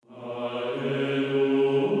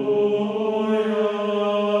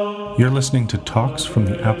You're listening to Talks from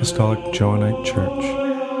the Apostolic Johannite Church.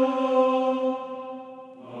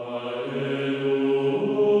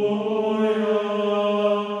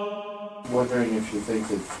 Wondering if you think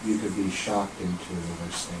that you could be shocked into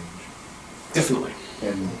another stage. Definitely.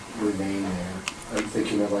 And remain there. I'm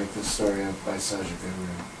thinking of like the story of Vaisajaguru,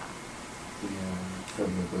 from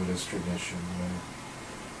the Buddhist tradition,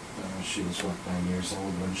 where she was, 9 years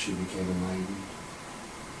old when she became enlightened.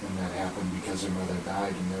 And that happened because her mother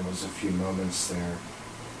died, and there was a few moments there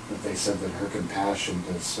that they said that her compassion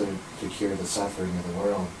to cure the suffering of the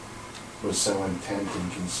world was so intent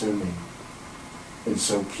and consuming and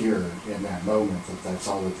so pure in that moment that that's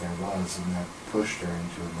all that there was, and that pushed her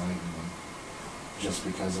into enlightenment just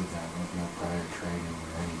because of that, with no prior training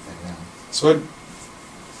or anything else. So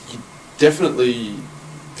definitely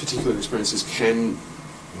particular experiences can,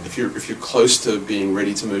 if you're close to being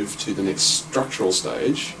ready to move to the next structural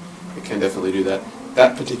stage, it can definitely do that.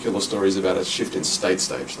 That particular story is about a shift in state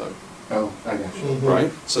stage, though. Oh, I got you. Mm-hmm. Right?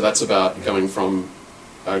 So that's about going from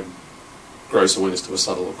a gross awareness to a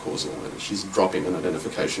subtle or causal awareness. She's dropping an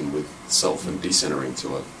identification with self and decentering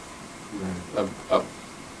to a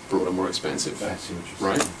broader, more expansive. I see what you're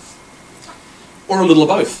saying. Right? Or a little of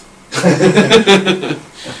both.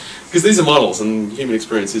 Because these are models, and human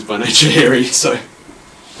experience is by nature hairy, so...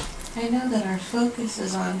 I know that our focus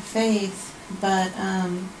is on faith, but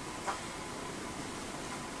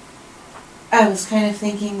I was kind of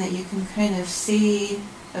thinking that you can kind of see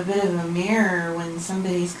a bit of a mirror when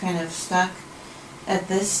somebody's kind of stuck at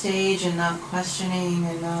this stage and not questioning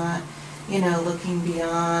and not, looking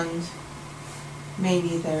beyond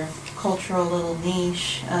maybe their cultural little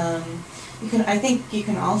niche. I think you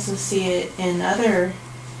can also see it in other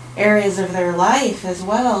areas of their life as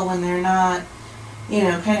well when they're not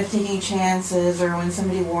kind of taking chances, or when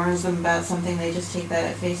somebody warns them about something, they just take that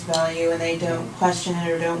at face value and they don't question it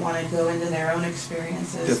or don't want to go into their own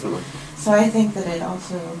experiences. Definitely. So I think that it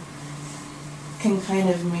also can kind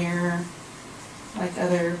of mirror like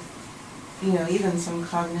other, even some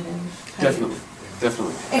cognitive type.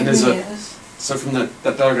 Definitely. And so from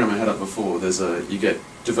that diagram I had up before, you get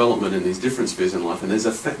development in these different spheres in life, and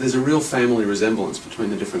there's a real family resemblance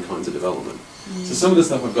between the different kinds of development. So some of the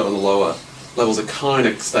stuff I've got on the lower levels are kind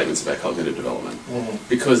of statements about cognitive development,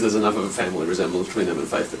 because there's enough of a family resemblance between them and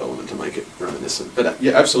faith development to make it reminiscent. But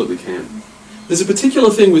you absolutely can. There's a particular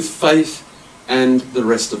thing with faith and the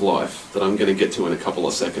rest of life that I'm going to get to in a couple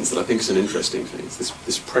of seconds that I think is an interesting thing. It's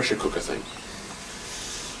this pressure cooker thing.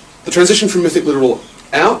 The transition from mythic literal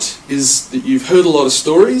out is that you've heard a lot of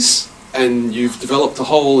stories and you've developed a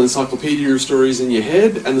whole encyclopedia of stories in your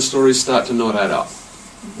head, and the stories start to not add up.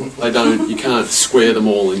 You can't square them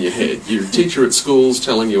all in your head. Your teacher at school's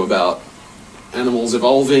telling you about animals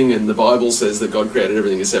evolving, and the Bible says that God created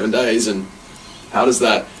everything in 7 days, and how does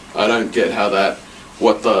that, I don't get how that,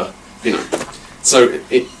 So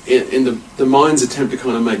in the mind's attempt to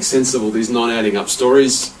kind of make sense of all these non-adding up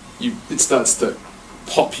stories, it starts to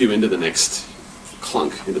pop you into the next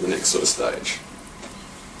clunk, into the next sort of stage.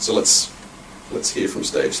 So let's hear from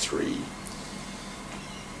stage 3.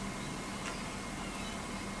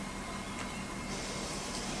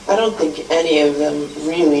 I don't think any of them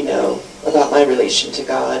really know about my relation to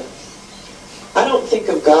God. I don't think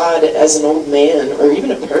of God as an old man or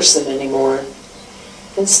even a person anymore.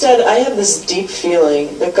 Instead, I have this deep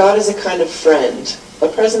feeling that God is a kind of friend, a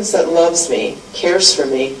presence that loves me, cares for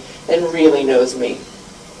me, and really knows me.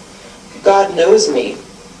 God knows me,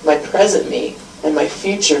 my present me, and my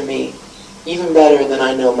future me, even better than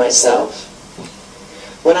I know myself.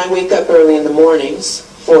 When I wake up early in the mornings,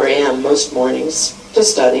 4 a.m. most mornings, to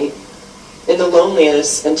study, in the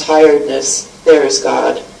loneliness and tiredness, there is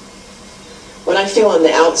God. When I feel on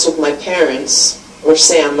the outs with my parents, or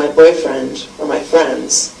Sam, my boyfriend, or my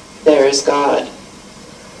friends, there is God.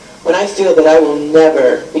 When I feel that I will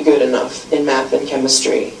never be good enough in math and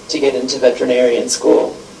chemistry to get into veterinarian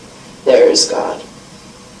school, there is God.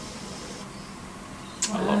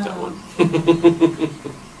 Wow. I love that one.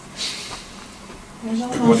 There's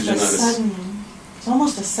What did you notice? It's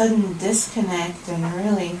almost a sudden disconnect and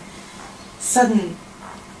really sudden,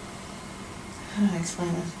 how do I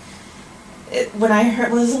explain this? When I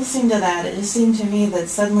was listening to that, it just seemed to me that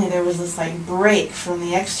suddenly there was this like break from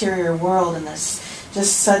the exterior world and this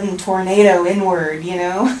just sudden tornado inward,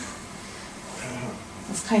 It's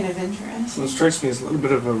kind of interesting. What strikes me as a little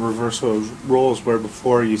bit of a reversal of roles, where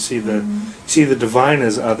before you see the divine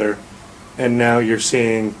as other, and now you're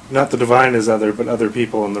seeing not the divine as other, but other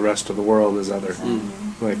people and the rest of the world as other.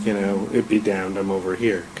 Like, it be damned, I'm over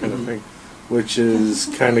here, kind of thing. Which is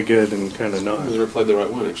kind of good and kind of not. I never played the right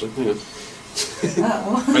one, actually. Hang on.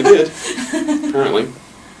 Uh-oh. I did, apparently.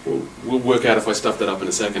 we'll work out if I stuffed that up in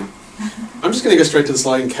a second. I'm just going to go straight to the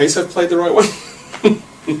slide in case I've played the right one.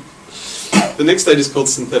 The next stage is called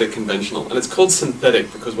synthetic conventional, and it's called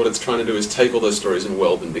synthetic because what it's trying to do is take all those stories and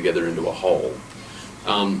weld them together into a whole.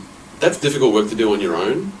 That's difficult work to do on your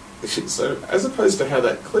own. So as opposed to how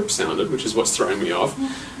that clip sounded, which is what's throwing me off,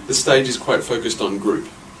 the stage is quite focused on group.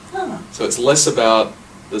 So it's less about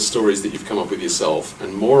the stories that you've come up with yourself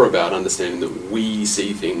and more about understanding that we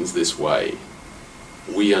see things this way.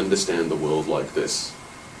 We understand the world like this.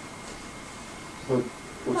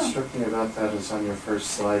 What struck me about that is on your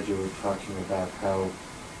first slide you were talking about how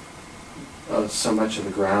so much of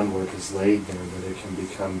the groundwork is laid there that it can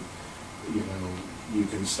become, you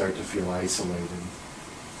can start to feel isolated.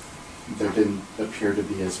 There didn't appear to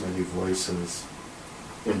be as many voices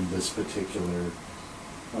in this particular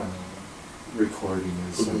recording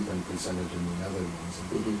as have been presented in the other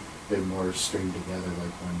ones. They're more stringed together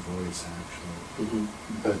like one voice actually.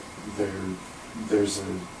 But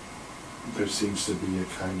there seems to be a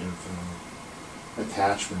kind of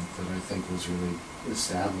attachment that I think was really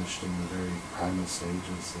established in the very primal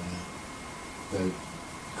stages that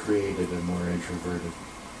created a more introverted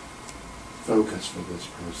focus for this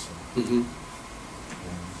person.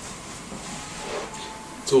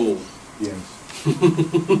 It's all Yes.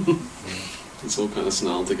 it's all kind of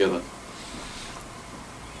snarled together.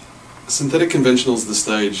 Synthetic conventional is the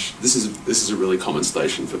stage. This is a really common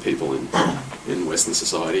station for people in Western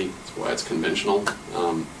society. That's why it's conventional.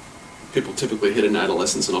 People typically hit an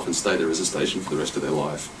adolescence and often stay there as a station for the rest of their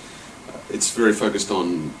life. It's very focused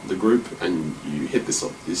on the group, and you hit this.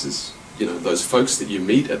 This is those folks that you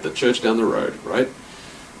meet at the church down the road, right?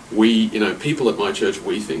 We, people at my church,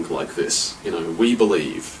 we think like this. We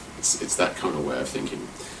believe. It's that kind of way of thinking.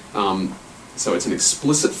 So it's an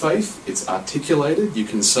explicit faith, it's articulated, you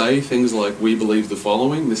can say things like, we believe the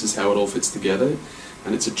following, this is how it all fits together,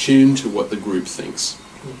 and it's attuned to what the group thinks.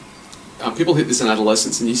 People hit this in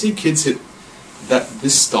adolescence, and you see kids hit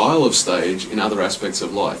this style of stage in other aspects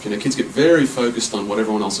of life. Kids get very focused on what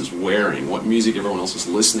everyone else is wearing, what music everyone else is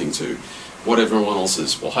listening to, what everyone else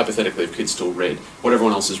is, well, hypothetically, if kids still read, what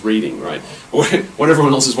everyone else is reading, right? What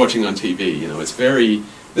everyone else is watching on TV, it's very...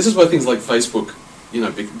 This is why things like Facebook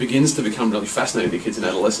begins to become really fascinating to kids in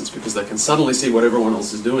adolescence because they can suddenly see what everyone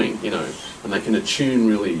else is doing, and they can attune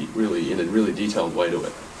really in a really detailed way to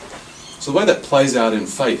it. So the way that plays out in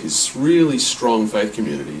faith is really strong faith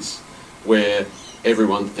communities where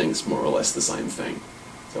everyone thinks more or less the same thing.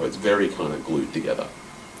 So it's very kind of glued together.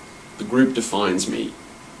 The group defines me.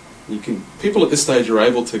 People at this stage are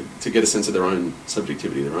able to get a sense of their own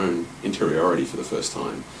subjectivity, their own interiority for the first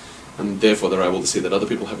time. And therefore they're able to see that other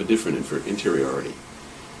people have a different interiority.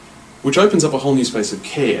 Which opens up a whole new space of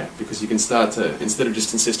care, because you can start to, instead of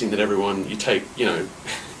just insisting that everyone, you take,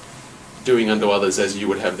 doing unto others as you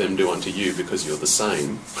would have them do unto you because you're the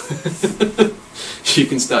same, you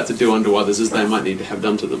can start to do unto others as they might need to have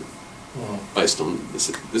done to them, based on this.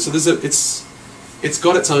 So it's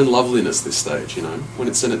got its own loveliness, this stage, when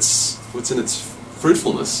it's in its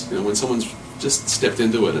fruitfulness, when someone's just stepped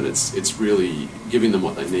into it and it's really giving them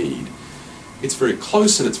what they need. It's very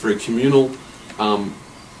close and it's very communal, and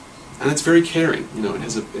it's very caring.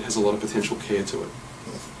 It has a lot of potential care to it.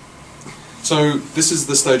 So this is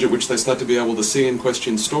the stage at which they start to be able to see and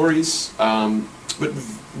question stories, but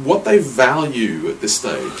what they value at this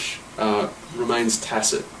stage remains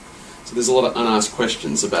tacit. So there's a lot of unasked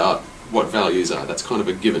questions about what values are. That's kind of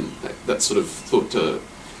a given. That sort of thought to,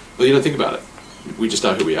 well, you don't think about it. We just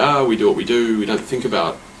are who we are, we do what we do, we don't think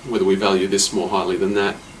about whether we value this more highly than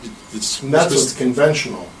that. And that's what's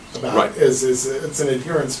conventional about right. it, is it's an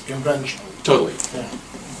adherence to conventional. Totally. Yeah.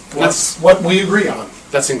 That's what we agree on.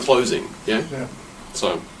 That's in closing, yeah? Yeah.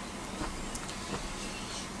 So,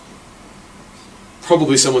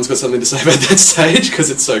 probably someone's got something to say about that stage because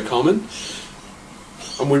it's so common.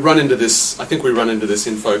 And we run into this, I think we run into this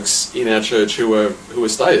in folks in our church who are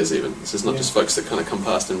stayers even. This is not just folks that kind of come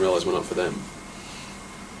past and realise we're not for them.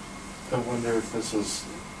 I wonder if this is,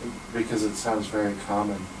 because it sounds very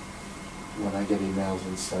common when I get emails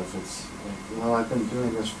and stuff, it's like, well, I've been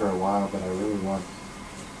doing this for a while, but I really want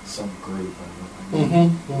some group.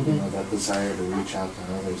 That desire to reach out to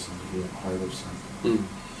others and to be a part of something.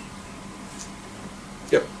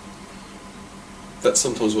 Yep. That's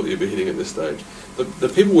sometimes what you'll be hitting at this stage. The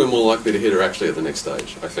people we're more likely to hit are actually at the next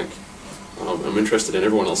stage, I think. I'm interested in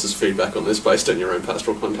everyone else's feedback on this based on your own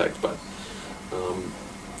pastoral contact, but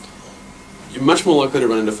you're much more likely to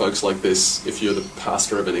run into folks like this if you're the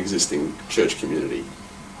pastor of an existing church community,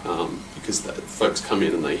 because folks come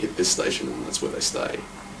in and they hit this station and that's where they stay,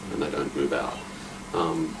 and they don't move out.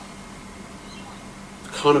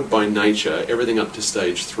 kind of by nature, everything up to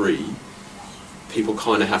stage 3, people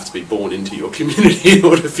kind of have to be born into your community in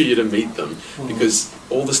order for you to meet them, because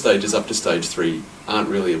all the stages up to stage 3 aren't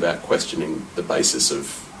really about questioning the basis of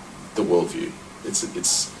the worldview.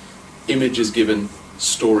 It's image is given,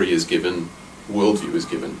 story is given, worldview is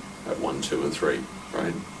given at 1, 2, and 3,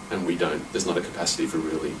 right? And we don't. There's not a capacity for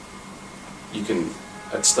really. You can,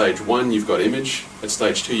 at stage 1, you've got image. At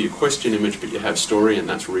stage 2, you question image, but you have story, and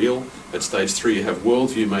that's real. At stage 3, you have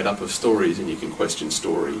worldview made up of stories, and you can question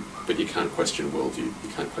story, but you can't question worldview. You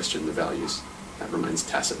can't question the values. That remains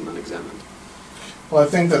tacit and unexamined. Well, I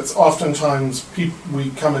think that's oftentimes we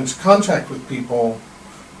come into contact with people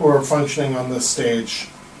who are functioning on this stage,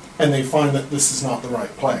 and they find that this is not the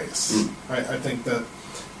right place. I think that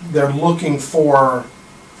they're looking for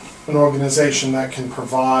an organization that can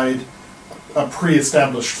provide a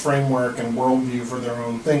pre-established framework and worldview for their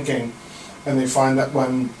own thinking, and they find that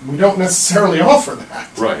when we don't necessarily offer that,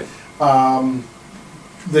 right,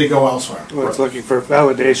 they go elsewhere. Well, it's looking for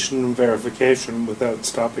validation and verification without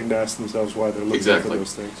stopping to ask themselves why they're looking for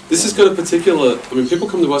those things. This has got a particular, I mean, people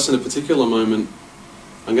come to us in a particular moment.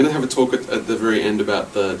 I'm going to have a talk at the very end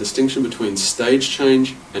about the distinction between stage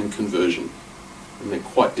change and conversion. And they're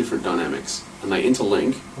quite different dynamics. And they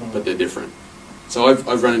interlink, but they're different. So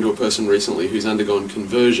I've run into a person recently who's undergone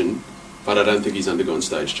conversion, but I don't think he's undergone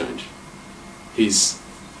stage change. He's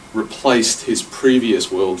replaced his previous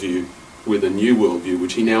worldview with a new worldview,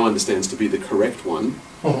 which he now understands to be the correct one,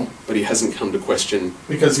 but he hasn't come to question...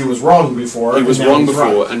 Because he was wrong before. He was wrong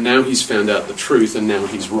before, right. And now he's found out the truth, and now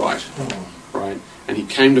he's right. Right? And he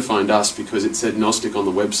came to find us because it said Gnostic on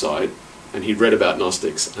the website, and he'd read about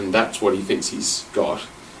Gnostics, and that's what he thinks he's got.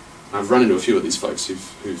 I've run into a few of these folks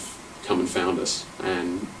who've come and found us,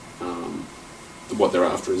 and what they're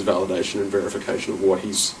after is validation and verification of what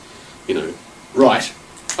he's, right.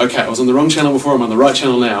 Okay, I was on the wrong channel before, I'm on the right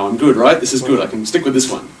channel now, I'm good, right? This is good, I can stick with this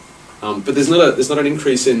one. But there's not an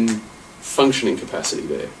increase in functioning capacity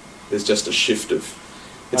there. There's just a shift of...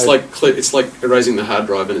 It's like erasing the hard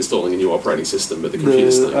drive and installing a new operating system, but the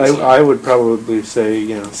computer's staying the same. I would probably say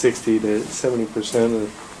 60 to 70%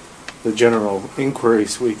 of the general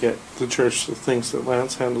inquiries we get to church, the things that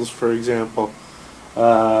Lance handles, for example,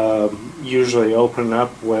 usually open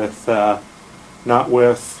up with not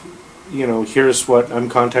with here's what I'm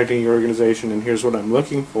contacting your organization and here's what I'm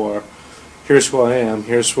looking for, here's who I am,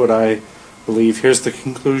 here's what I believe, here's the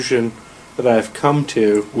conclusion that I've come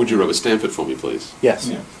to. Would you rubber stamp it for me, please? Yes.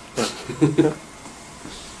 Yeah.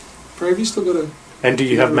 Brave, you still got a... And do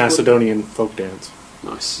you have Macedonian folk dance?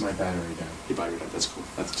 Nice. My battery died. Your battery died, that's cool.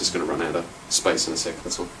 That's just going to run out of space in a sec,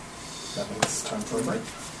 that's all. That means it's time for a break.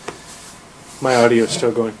 My audio is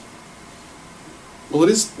still going. Well, it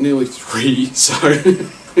is nearly 3, so...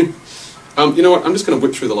 you know what, I'm just going to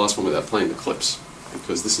whip through the last one without playing the clips,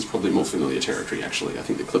 because this is probably more familiar territory, actually. I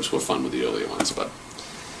think the clips were fun with the earlier ones, but...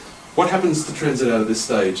 What happens to transit out of this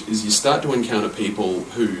stage is you start to encounter people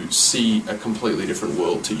who see a completely different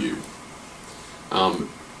world to you.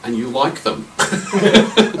 And you like them.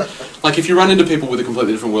 Like if you run into people with a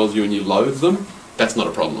completely different worldview and you loathe them, that's not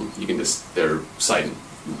a problem. You can just, they're Satan,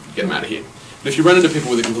 get them out of here. But if you run into people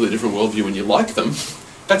with a completely different worldview and you like them,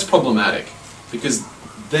 that's problematic. Because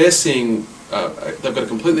they're seeing, they've got a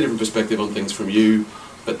completely different perspective on things from you,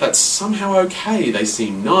 but that's somehow okay. They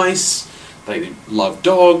seem nice. They love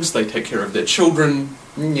dogs, they take care of their children.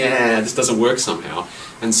 Yeah, this doesn't work somehow.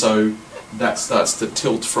 And so that starts to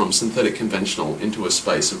tilt from synthetic conventional into a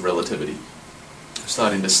space of relativity,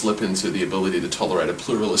 starting to slip into the ability to tolerate a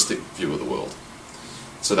pluralistic view of the world.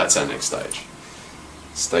 So that's our next stage.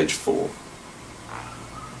 Stage 4.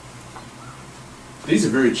 These are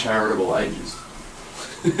very charitable ages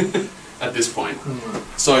at this point.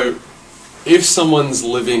 So if someone's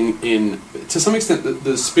living in, to some extent,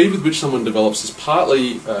 the speed with which someone develops is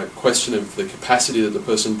partly a question of the capacity that the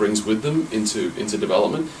person brings with them into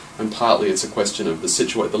development, and partly it's a question of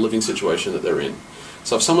the living situation that they're in.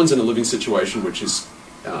 So if someone's in a living situation which is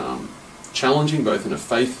challenging both in a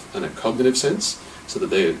faith and a cognitive sense, so that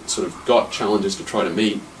they've sort of got challenges to try to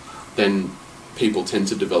meet, then people tend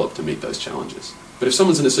to develop to meet those challenges. But if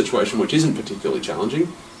someone's in a situation which isn't particularly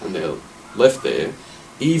challenging, and they're left there,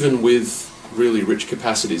 even with really rich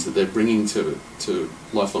capacities that they're bringing to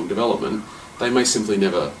lifelong development, they may simply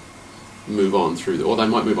never move on through, or they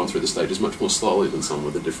might move on through the stages much more slowly than someone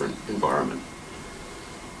with a different environment.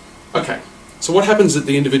 Okay, so what happens at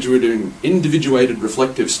the individuated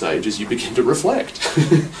reflective stage is you begin to reflect.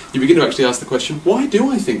 You begin to actually ask the question, why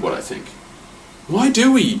do I think what I think? Why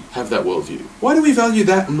do we have that worldview? Why do we value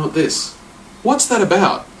that and not this? What's that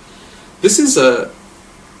about? This is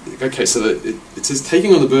okay, so it says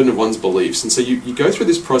taking on the burden of one's beliefs, and so you go through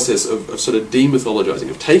this process of sort of demythologizing,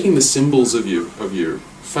 of taking the symbols of your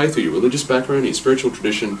faith or your religious background, your spiritual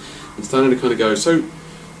tradition, and starting to kind of go, so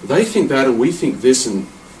they think that and we think this, and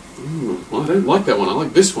well, I don't like that one, I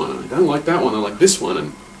like this one, and I don't like that one, I like this one,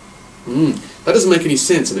 and that doesn't make any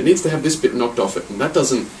sense, and it needs to have this bit knocked off it, and that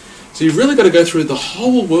doesn't. So you've really got to go through the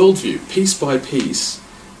whole worldview, piece by piece,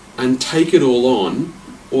 and take it all on,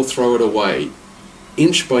 or throw it away,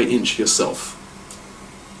 inch by inch yourself,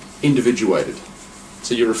 individuated.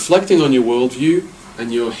 So you're reflecting on your worldview,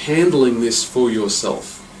 and you're handling this for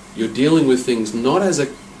yourself. You're dealing with things not as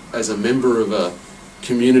a member of a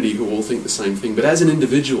community who all think the same thing, but as an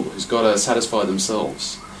individual who's got to satisfy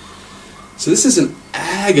themselves. So this is an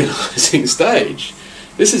agonizing stage.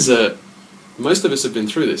 This is most of us have been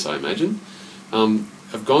through this, I imagine.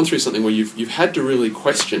 Have gone through something where you've had to really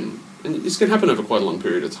question, and this can happen over quite a long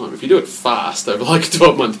period of time. If you do it fast, over like a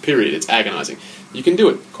 12-month period, it's agonizing. You can do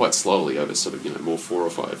it quite slowly over sort of, more 4 or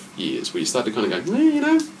 5 years, where you start to kind of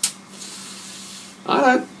go, I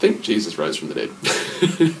don't think Jesus rose from the dead.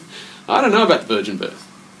 I don't know about the virgin birth.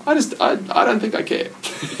 I don't think I care.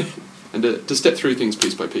 And to step through things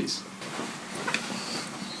piece by piece.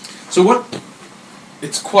 So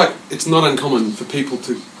it's not uncommon for people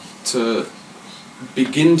to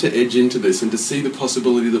begin to edge into this and to see the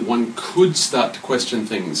possibility that one could start to question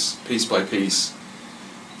things piece by piece.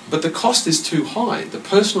 But the cost is too high. The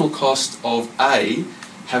personal cost of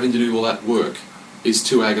having to do all that work is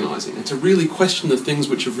too agonizing. And to really question the things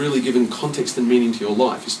which have really given context and meaning to your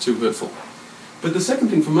life is too hurtful. But the second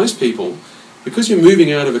thing for most people, because you're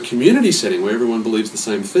moving out of a community setting where everyone believes the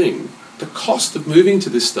same thing, the cost of moving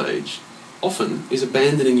to this stage often is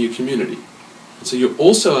abandoning your community. And so you're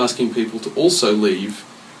also asking people to also leave.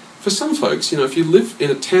 For some folks, if you live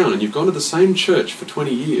in a town and you've gone to the same church for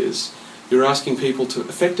 20 years, you're asking people to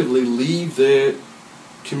effectively leave their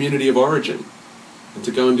community of origin and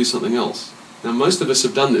to go and do something else. Now, most of us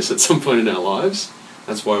have done this at some point in our lives.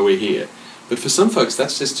 That's why we're here. But for some folks,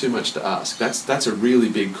 that's just too much to ask. That's a really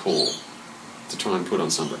big call to try and put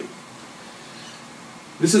on somebody.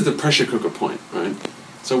 This is the pressure cooker point, right?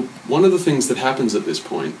 So one of the things that happens at this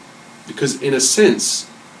point, because in a sense,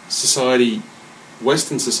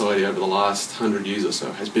 Western society over the last 100 years or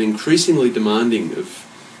so has been increasingly demanding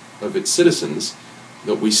of its citizens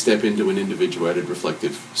that we step into an individuated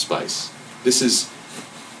reflective space. This is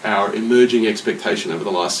our emerging expectation over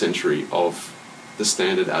the last century of the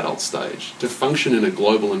standard adult stage. To function in a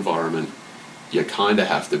global environment, you kind of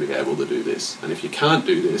have to be able to do this. And if you can't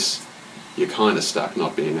do this, you're kind of stuck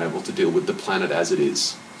not being able to deal with the planet as it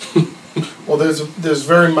is. Well, there's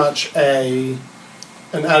very much an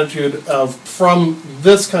attitude of, from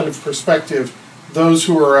this kind of perspective, those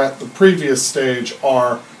who are at the previous stage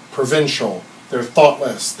are provincial, they're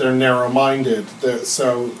thoughtless, they're narrow-minded.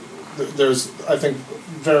 So there's, I think,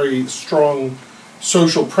 very strong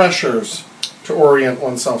social pressures to orient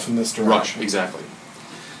oneself in this direction. Right, exactly.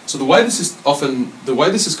 So the way this is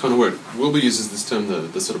kind of worked, Wilbur uses this term,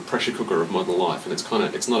 the sort of pressure cooker of modern life, and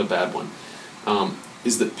it's not a bad one,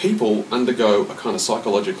 is that people undergo a kind of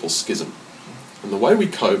psychological schism. And the way we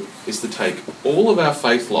cope is to take all of our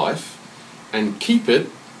faith life and keep it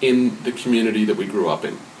in the community that we grew up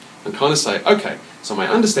in. And kind of say, okay, so my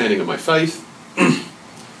understanding of my faith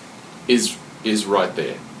is right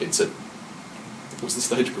there. It's at, what's the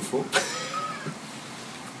stage before?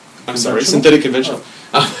 I'm sorry, synthetic conventional.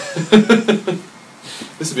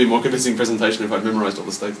 This would be a more convincing presentation if I'd memorised all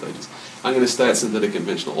the state stages. I'm going to stay at synthetic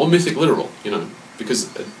conventional, or mythic literal,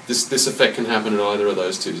 because this effect can happen at either of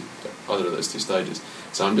those two stages.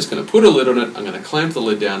 So I'm just going to put a lid on it, I'm going to clamp the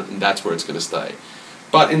lid down, and that's where it's going to stay.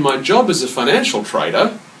 But in my job as a financial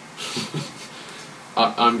trader,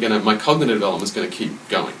 my cognitive development is going to keep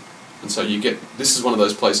going. And so this is one of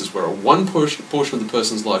those places where one portion of the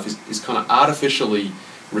person's life is kind of artificially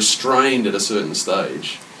restrained at a certain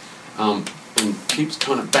stage, and keeps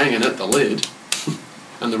kind of banging at the lid,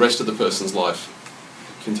 and the rest of the person's life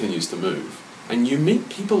continues to move. And you meet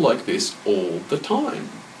people like this all the time,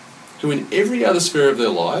 who in every other sphere of their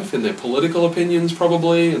life, in their political opinions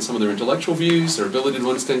probably, and some of their intellectual views, their ability to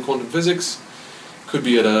understand quantum physics, could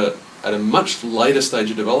be at a much later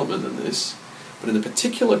stage of development than this. But in the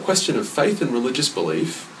particular question of faith and religious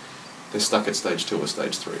belief, they're stuck at stage 2 or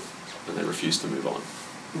stage 3, and they refuse to move on.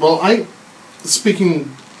 Well,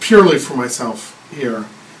 speaking purely for myself here,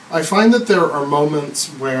 I find that there are moments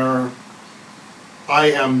where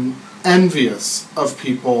I am envious of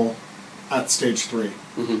people at stage 3.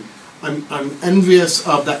 Mm-hmm. I'm envious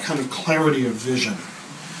of that kind of clarity of vision.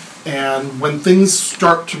 And when things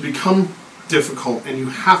start to become difficult and you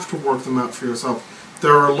have to work them out for yourself,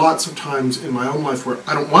 there are lots of times in my own life where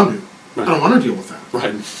I don't want to. Right. I don't want to deal with that.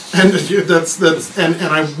 Right. And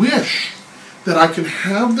and I wish that I could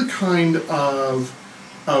have the kind of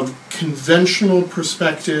conventional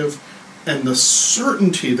perspective and the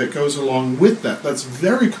certainty that goes along with that. That's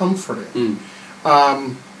very comforting.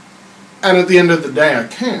 And at the end of the day, I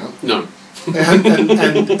can't. No.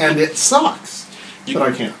 and it sucks. But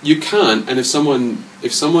I can't. You can't, and if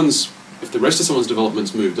the rest of someone's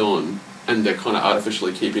development's moved on, and they're kind of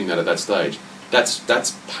artificially keeping that at that stage,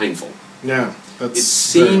 that's painful. Yeah. It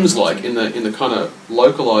seems like, in the kind of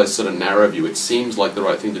localized sort of narrow view, it seems like the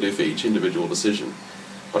right thing to do for each individual decision.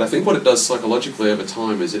 But I think what it does psychologically over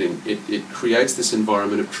time is it creates this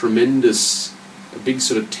environment of tremendous, a big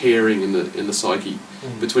sort of tearing in the psyche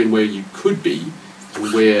between where you could be,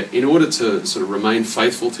 and where, in order to sort of remain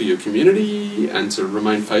faithful to your community and to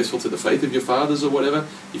remain faithful to the faith of your fathers or whatever,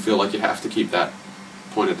 you feel like you have to keep that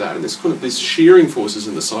point at that. And this kind of these shearing forces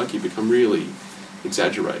in the psyche become really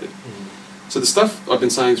exaggerated. So the stuff I've been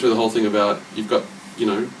saying through the whole thing about you've got,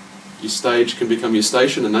 your stage can become your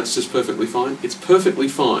station, and that's just perfectly fine. It's perfectly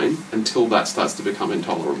fine until that starts to become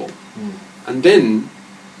intolerable. And then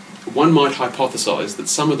one might hypothesize that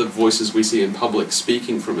some of the voices we see in public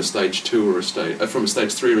speaking from a stage 2 or a stage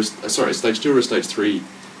stage 2 or a stage 3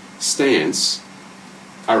 stance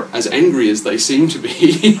are as angry as they seem to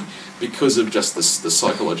be because of just the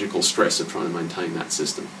psychological stress of trying to maintain that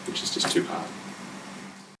system, which is just too hard.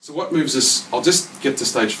 So what moves us, I'll just get to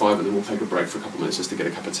stage 5 and then we'll take a break for a couple of minutes just to get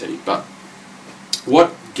a cup of tea, but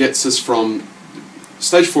what gets us from,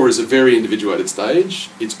 stage 4 is a very individuated stage.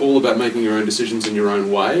 It's all about making your own decisions in your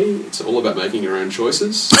own way. It's all about making your own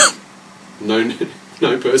choices.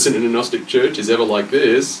 No person in a Gnostic church is ever like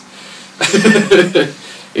this.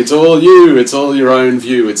 It's all you, it's all your own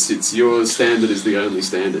view, it's your standard is the only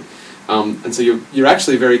standard. And so you're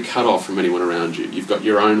actually very cut off from anyone around you. You've got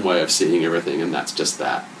your own way of seeing everything, and that's just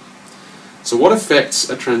that. So what affects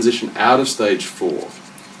a transition out of stage 4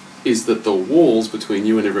 is that the walls between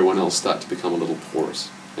you and everyone else start to become a little porous.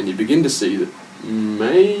 And you begin to see that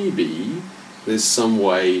maybe there's some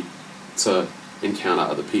way to encounter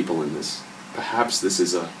other people in this. Perhaps this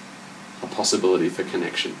is a possibility for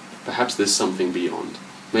connection. Perhaps there's something beyond.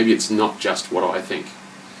 Maybe it's not just what I think.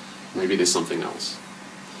 Maybe there's something else.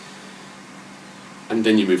 And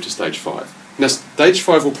then you move to stage 5. Now, stage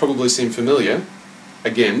 5 will probably seem familiar.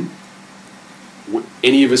 Again,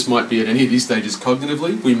 any of us might be at any of these stages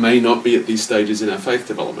cognitively. We may not be at these stages in our faith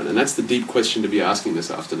development. And that's the deep question to be asking this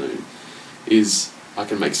afternoon, is I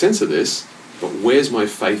can make sense of this, but where's my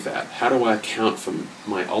faith at? How do I account for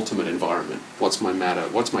my ultimate environment? What's my matter?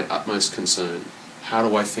 What's my utmost concern? How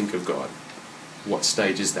do I think of God? What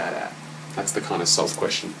stage is that at? That's the kind of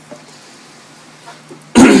self-question.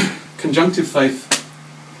 Conjunctive faith,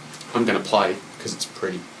 I'm going to play because it's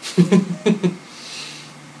pretty.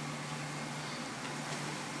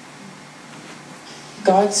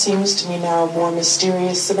 God seems to me now more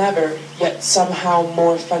mysterious than ever, yet somehow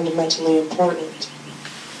more fundamentally important.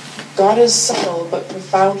 God is subtle but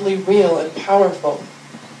profoundly real and powerful.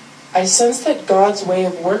 I sense that God's way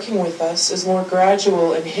of working with us is more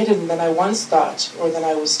gradual and hidden than I once thought or than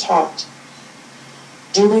I was taught.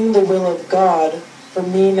 Doing the will of God for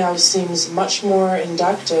me now seems much more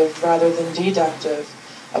inductive rather than deductive,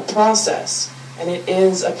 a process, and it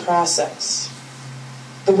is a process.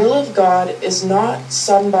 The will of God is not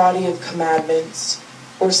some body of commandments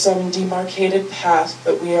or some demarcated path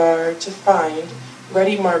that we are to find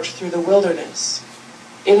ready marked through the wilderness.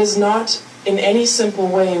 It is not in any simple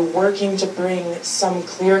way working to bring some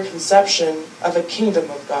clear conception of a kingdom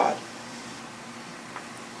of God.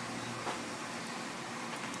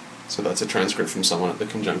 So that's a transcript from someone at the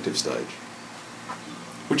conjunctive stage,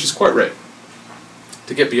 which is quite rare.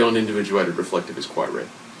 To get beyond individuated reflective is quite rare.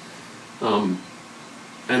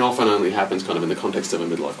 And often only happens kind of in the context of a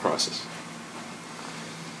midlife crisis.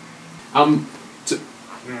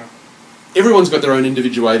 Everyone's got their own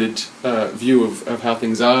individuated view of how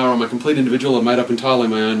things are. I'm a complete individual. I'm made up entirely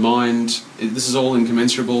in my own mind. This is all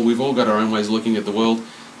incommensurable. We've all got our own ways of looking at the world.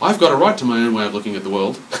 I've got a right to my own way of looking at the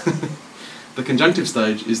world. The conjunctive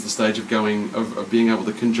stage is the stage of being able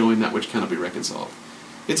to conjoin that which cannot be reconciled.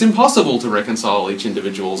 It's impossible to reconcile each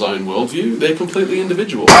individual's own worldview. They're completely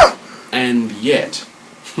individual. And yet,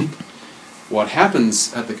 what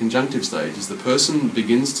happens at the conjunctive stage is the person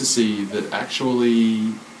begins to see that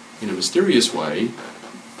actually, in a mysterious way,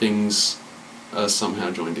 things are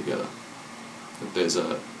somehow joined together. That there's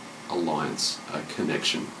a alliance, a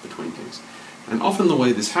connection between things. And often the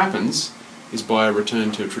way this happens is by a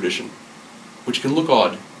return to a tradition, which can look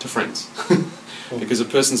odd to friends. Because a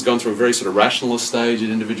person's gone through a very sort of rationalist stage,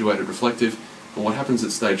 an individuated reflective, And what happens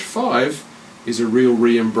at stage 5 is a real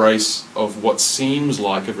re-embrace of what seems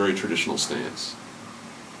like a very traditional stance.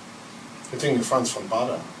 I think it comes from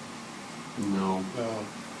Bada. No. No,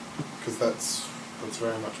 because that's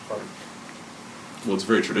very much part. Well, it's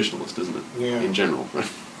very traditionalist, isn't it? Yeah. In general, right?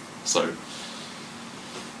 So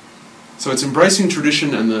it's embracing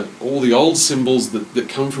tradition and all the old symbols that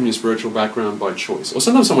come from your spiritual background by choice, or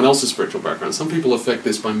sometimes someone else's spiritual background. Some people affect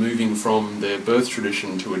this by moving from their birth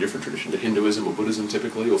tradition to a different tradition, to Hinduism or Buddhism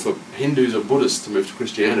typically, or for Hindus or Buddhists to move to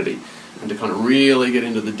Christianity and to kind of really get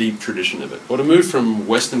into the deep tradition of it, or to move from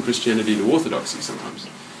Western Christianity to Orthodoxy sometimes,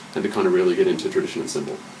 and to kind of really get into tradition and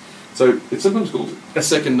symbol. So it's sometimes called a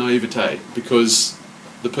second naivete, because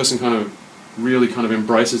the person really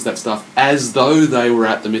embraces that stuff as though they were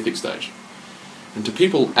at the mythic stage. And to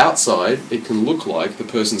people outside, it can look like the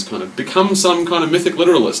person's kind of become some kind of mythic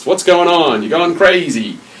literalist. What's going on? You're going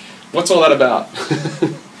crazy. What's all that about?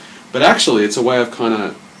 But actually, it's a way of kind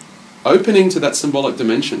of opening to that symbolic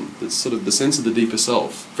dimension, that's sort of the sense of the deeper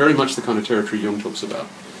self, very much the kind of territory Jung talks about,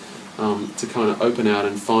 to kind of open out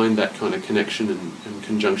and find that kind of connection and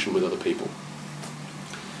conjunction with other people.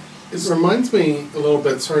 It reminds me a little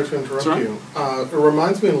bit, sorry to interrupt Sorry? you, it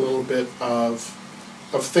reminds me a little bit of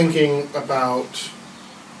thinking about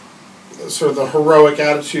sort of the heroic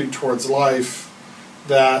attitude towards life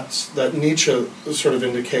that Nietzsche sort of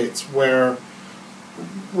indicates, where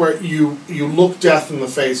you look death in the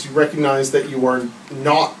face, you recognize that you are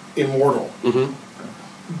not immortal,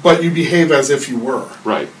 but you behave as if you were.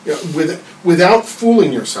 Right. You know, without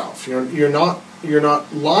fooling yourself. You're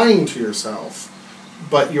not lying to yourself,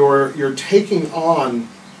 but you're taking on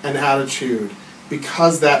an attitude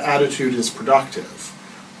because that attitude is productive,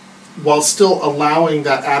 while still allowing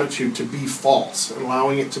that attitude to be false, and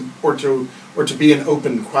allowing it to be an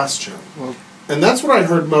open question. Well, and that's what I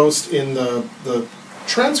heard most in the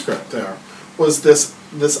transcript there, was this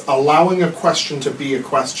allowing a question to be a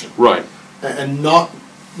question. Right. And not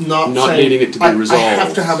saying, needing it to be resolved. I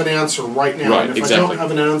have to have an answer right now. Right, and if exactly. I don't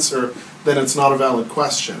have an answer, then it's not a valid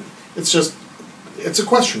question. It's a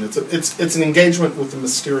question. It's an engagement with the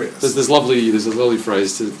mysterious. There's a lovely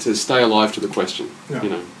phrase to stay alive to the question,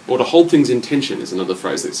 Yeah. or to hold things in tension is another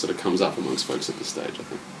phrase that sort of comes up amongst folks at this stage, I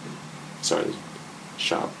think. Sorry,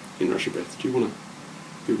 sharp inrush of breath. Do you want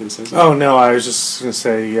to say something? oh no, I was just going to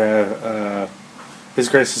say, His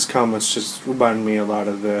Grace's comments just remind me a lot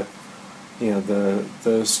of the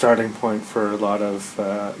starting point for a lot of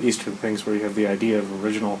Eastern things, where you have the idea of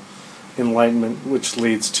original enlightenment, which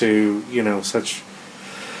leads to such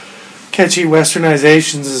catchy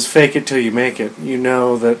westernizations as fake it till you make it. You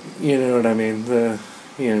know what I mean.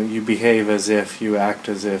 You behave as if, you act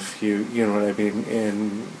as if, you know what I mean,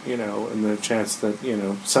 and and the chance that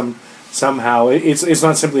somehow it's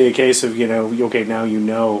not simply a case of okay, now you're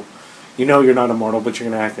not immortal, but you're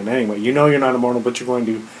going to act it anyway. You're not immortal, but you're going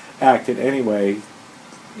to act it anyway,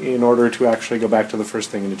 in order to actually go back to the first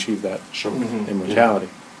thing and achieve that immortality.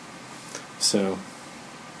 Yeah. So,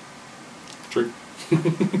 True.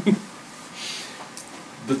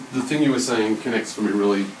 The thing you were saying connects for me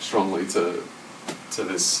really strongly to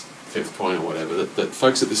this fifth point or whatever, that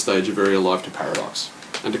folks at this stage are very alive to paradox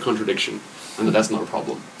and to contradiction, and that's not a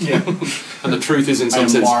problem. Yeah. And the truth is, in some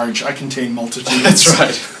sense, large. I contain multitudes. That's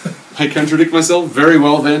right. I contradict myself? Very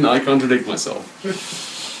well then, I contradict myself.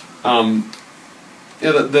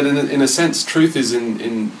 That in a sense, truth is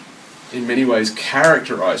in many ways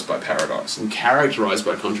characterized by paradox and characterized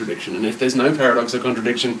by contradiction. And if there's no paradox or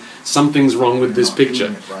contradiction, something's wrong with this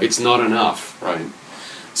picture. Right. It's not enough, right?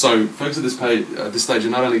 So folks at this stage are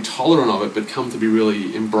not only tolerant of it, but come to be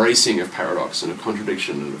really embracing of paradox and of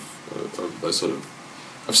contradiction and of those sort of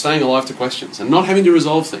staying alive to questions and not having to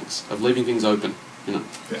resolve things, of leaving things open, The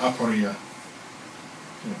aporia.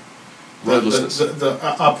 Roadlessness. The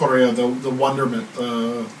aporia, the wonderment,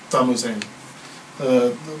 the tamuzen.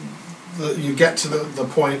 You get to the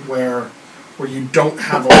point where you don't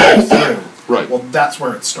have a way through. Right. Well, that's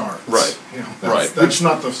where it starts. Right. That's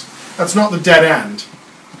not the dead end.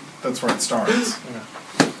 That's where it starts.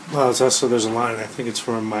 well, it's also, there's a line, I think it's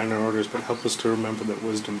from Minor Orders, but help us to remember that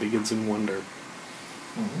wisdom begins in wonder.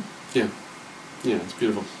 Mm-hmm. Yeah, it's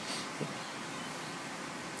beautiful.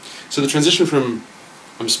 So the transition from,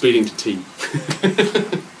 I'm speeding to T.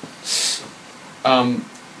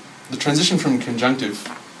 The transition from conjunctive,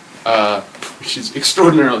 which is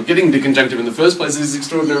extraordinarily, getting to conjunctive in the first place is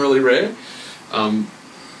extraordinarily rare, and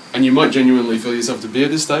you might genuinely feel yourself to be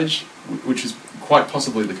at this stage, which is quite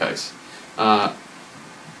possibly the case.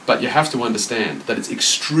 But you have to understand that it's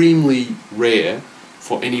extremely rare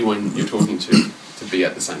for anyone you're talking to be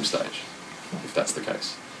at the same stage, if that's the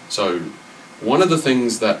case. So One of the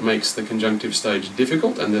things that makes the conjunctive stage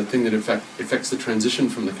difficult, and the thing that in fact affects the transition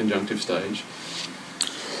from the conjunctive stage,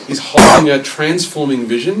 is holding a transforming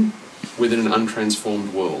vision within an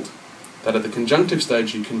untransformed world. That at the conjunctive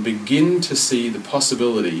stage you can begin to see the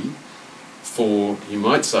possibility for, you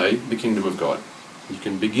might say, the kingdom of God. You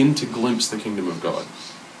can begin to glimpse the kingdom of God.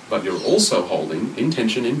 But you're also holding, in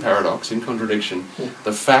tension, in paradox, in contradiction,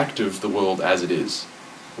 the fact of the world as it is,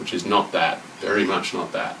 which is not that, very much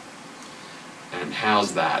not that. And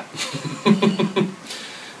how's that?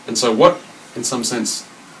 And so what, in some sense,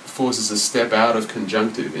 forces a step out of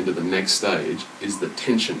conjunctive into the next stage is the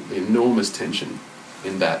tension, the enormous tension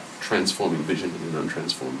in that transforming vision in an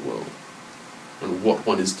untransformed world, and what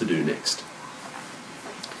one is to do next.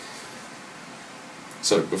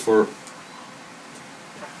 So before,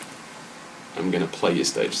 I'm going to play you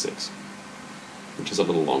stage 6, which is a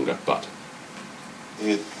little longer, but...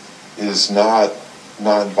 It is not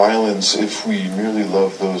non-violence if we merely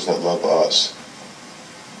love those that love us.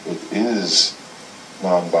 It is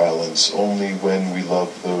non-violence only when we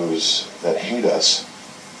love those that hate us.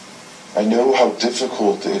 I know how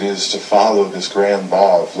difficult it is to follow this grand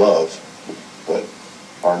law of love, but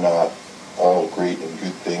are not all great and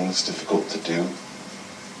good things difficult to do?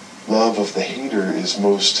 Love of the hater is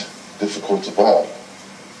most difficult of all.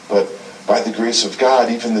 But by the grace of God,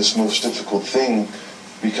 even this most difficult thing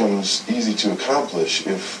becomes easy to accomplish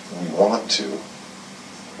if we want to.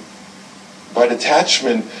 By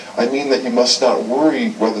detachment, I mean that you must not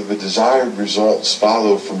worry whether the desired results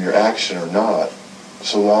follow from your action or not,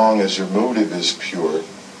 so long as your motive is pure,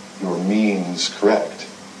 your means correct.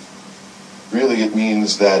 Really, it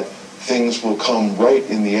means that things will come right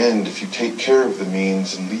in the end if you take care of the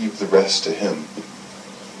means and leave the rest to Him.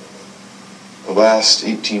 The last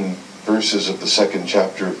 18 verses of the 2nd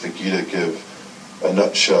chapter of the Gita give a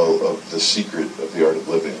nutshell of the secret of the art of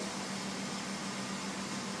living.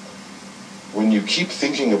 When you keep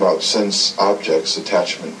thinking about sense objects,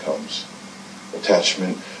 attachment comes.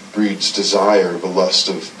 Attachment breeds desire, the lust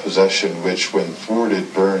of possession, which, when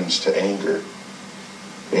thwarted, burns to anger.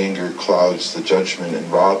 Anger clouds the judgment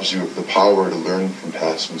and robs you of the power to learn from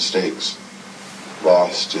past mistakes.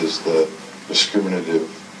 Lost is the discriminative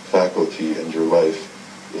faculty, and your life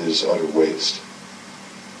is utter waste.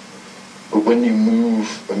 But when you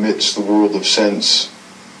move amidst the world of sense,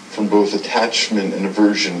 from both attachment and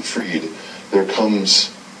aversion freed, there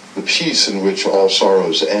comes the peace in which all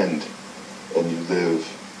sorrows end, and you live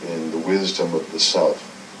in the wisdom of the self.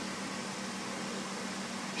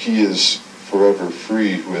 He is forever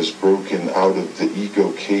free who has broken out of the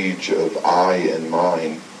ego cage of I and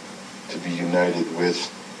mine to be united with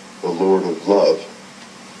the Lord of love.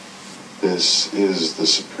 This is the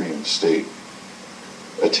supreme state.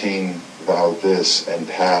 Attain thou this and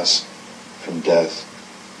pass from death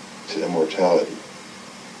to immortality.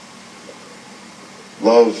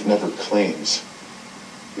 Love never claims,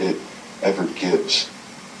 it ever gives.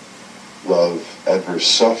 Love ever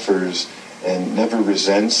suffers and never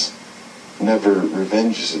resents, never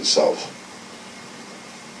revenges itself.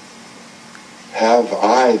 Have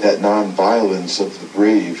I that non-violence of the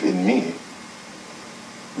brave in me?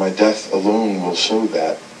 My death alone will show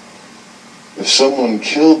that. If someone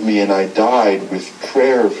killed me and I died with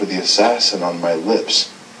prayer for the assassin on my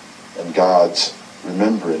lips, and God's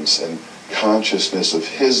remembrance and consciousness of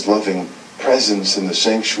His loving presence in the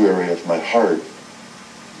sanctuary of my heart,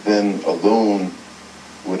 then alone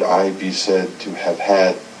would I be said to have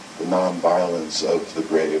had the non-violence of the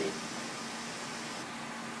brave.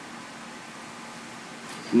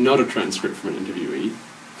 Not a transcript from an interviewee.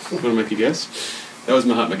 Want to make a guess? That was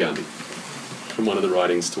Mahatma Gandhi, from one of the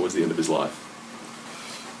writings towards the end of his life.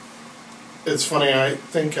 It's funny, I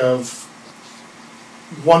think of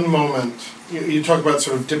one moment, you talk about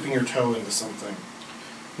sort of dipping your toe into something.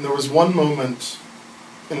 And there was one moment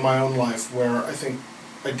in my own life where I think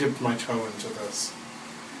I dipped my toe into this.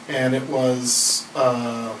 And it was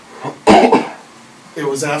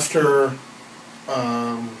after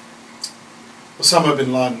Osama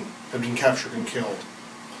bin Laden had been captured and killed.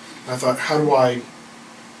 And I thought, how do I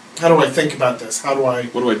think about this? What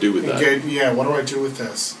do I do with that? Yeah, what do I do with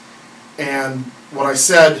this? And what I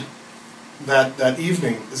said that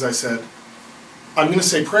evening is I said, I'm going to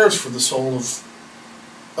say prayers for the soul of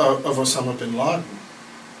Osama bin Laden.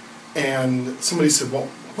 And somebody said, well,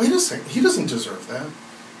 wait a second, he doesn't deserve that.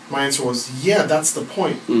 My answer was, yeah, that's the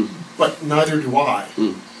point, but neither do I.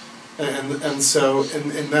 And so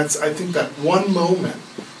that's, I think, that one moment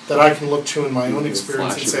that I can look to in my own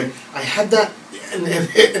experience and say, I had that, and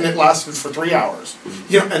it lasted for 3 hours,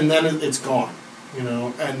 and then it's gone,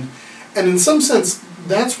 and in some sense,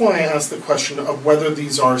 that's why I asked the question of whether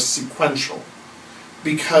these are sequential.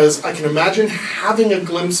 because I can imagine having a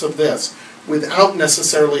glimpse of this without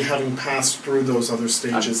necessarily having passed through those other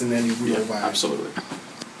stages in any real way. Absolutely.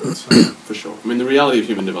 So, For sure. I mean, the reality of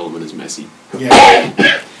human development is messy.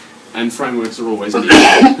 yeah. And frameworks are always needed.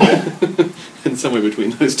 And somewhere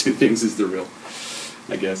between those two things is the real,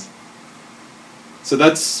 I guess. So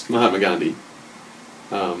that's Mahatma Gandhi,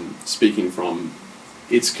 speaking from,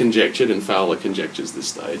 it's conjectured, and Fowler conjectures this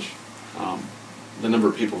stage. The number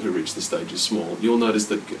of people who reach this stage is small. You'll notice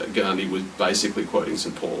that Gandhi was basically quoting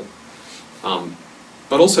St. Paul,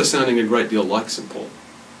 but also sounding a great deal like St. Paul,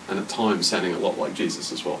 and at times sounding a lot like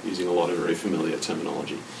Jesus as well, using a lot of very familiar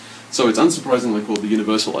terminology. So it's unsurprisingly called the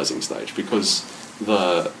universalizing stage, because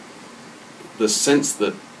the sense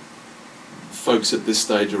that folks at this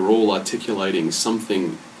stage are all articulating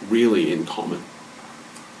something really in common,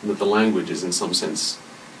 that the language is in some sense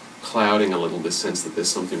clouding a little this sense that there's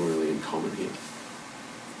something really in common here.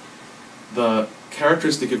 The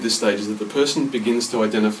characteristic of this stage is that the person begins to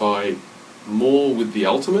identify more with the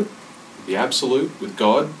ultimate, with the absolute, with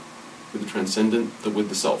God, with the transcendent, than with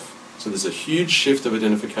the self. So there's a huge shift of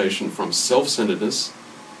identification from self-centeredness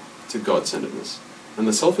to God-centeredness. And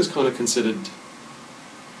the self is kind of considered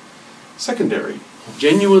secondary,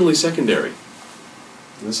 genuinely secondary.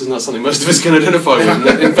 And this is not something most of us can identify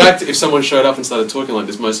with. In fact, if someone showed up and started talking like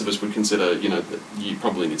this, most of us would consider, that you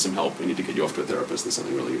probably need some help. We need to get you off to a therapist. There's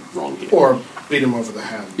something really wrong here. Or beat him over the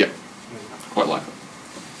head. Yeah, quite likely.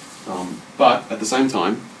 But at the same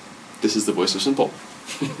time, this is the voice of St. Paul.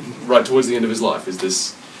 Right towards the end of his life is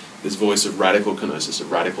this voice of radical kenosis,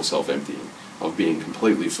 of radical self-emptying, of being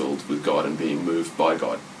completely filled with God and being moved by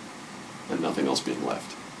God, and nothing else being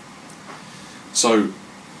left. So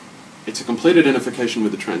it's a complete identification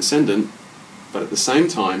with the transcendent, but at the same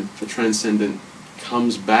time, the transcendent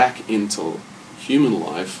comes back into human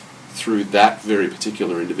life through that very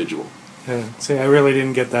particular individual. Yeah. See, I really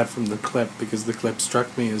didn't get that from the clip, because the clip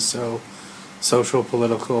struck me as so social,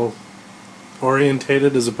 political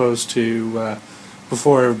orientated, as opposed to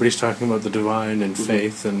before everybody's talking about the divine and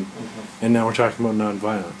faith, and now we're talking about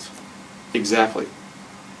nonviolence. Exactly.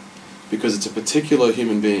 Because it's a particular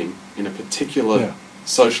human being in a particular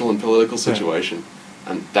social and political situation,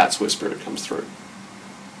 and that's where spirit comes through.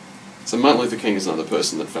 So Martin Luther King is another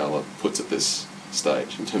person that Fowler puts at this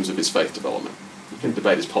stage in terms of his faith development. You can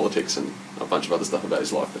debate his politics and a bunch of other stuff about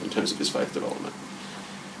his life, but in terms of his faith development.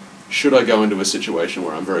 Should I go into a situation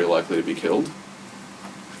where I'm very likely to be killed?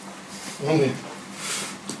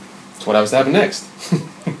 That's what happens to happen next.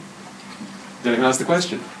 Don't even ask the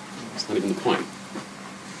question. It's not even the point.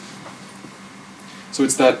 So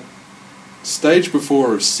it's that stage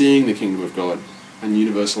before of seeing the kingdom of God, and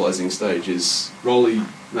universalizing stage is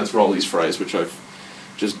that's Rowley's phrase, which I've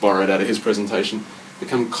just borrowed out of his presentation,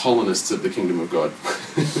 become colonists of the kingdom of God.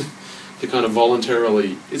 To kind of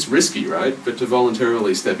voluntarily, it's risky, right? But to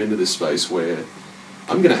voluntarily step into this space where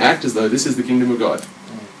I'm going to act as though this is the kingdom of God,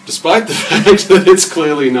 despite the fact that it's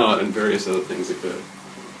clearly not, and various other things occur.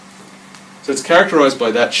 So it's characterized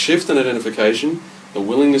by that shift in identification, the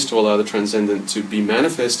willingness to allow the transcendent to be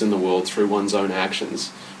manifest in the world through one's own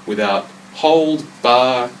actions, without hold,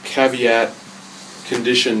 bar, caveat,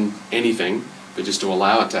 condition, anything, but just to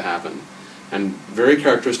allow it to happen. And very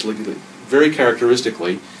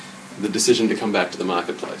characteristically, the decision to come back to the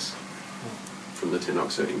marketplace from the 10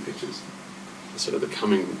 ox-herding pictures. Sort of the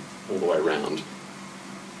coming all the way around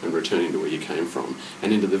and returning to where you came from,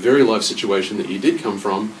 and into the very life situation that you did come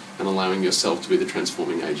from, and allowing yourself to be the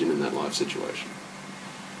transforming agent in that life situation.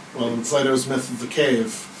 Well, in Plato's myth of the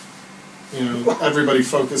cave, everybody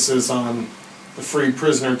focuses on the free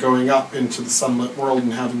prisoner going up into the sunlit world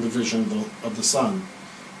and having the vision of the sun.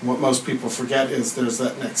 And what most people forget is there's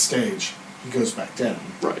that next stage. He goes back down.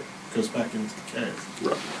 Right. Goes back into the cave.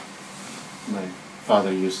 Right. My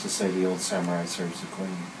father used to say the old samurai serves the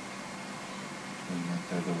queen. And that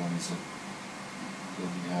they're the ones that you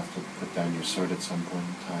have to put down your sword at some point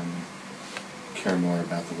in time and care more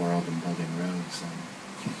about the world and building roads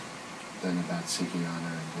than about seeking honor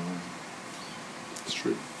and glory. It's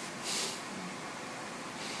true.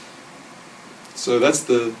 So that's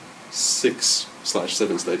the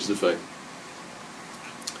 6/7 stages of faith.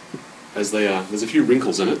 As they are, there's a few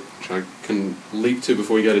wrinkles in it, which I can leap to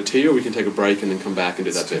before we go to tea, or we can take a break and then come back and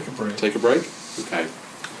do that bit. Take a break. Take a break? Okay.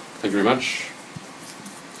 Thank you very much.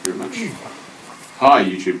 Thank you very much. Hi,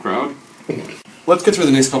 YouTube crowd. Let's get through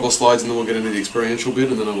the next couple of slides and then we'll get into the experiential bit,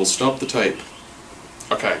 and then I will stop the tape.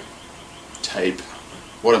 Okay. Tape.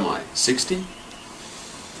 What am I, 60?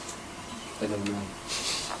 I don't know.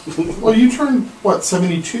 Well, you turned,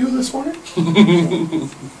 72 this morning?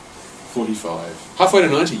 45. Halfway to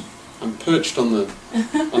 90. I'm perched on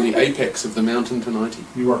the apex of the mountain to 90.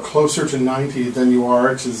 You are closer to 90 than you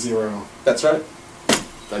are to 0. That's right.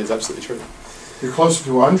 That is absolutely true. You're closer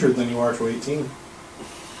to 100 than you are to 18.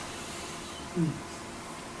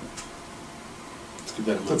 Let's give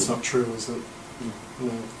that a moment. That's not true, is it?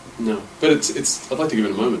 No. No, but it's. I'd like to give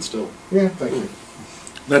it a moment still. Yeah, thank you.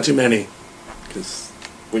 Not too many, because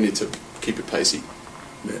We need to keep it pacey.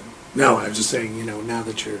 no, I was just saying, you know, now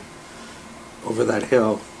that you're over that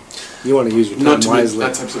hill, you want to use your time Not to wisely.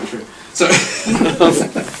 That's absolutely true.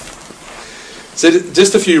 So,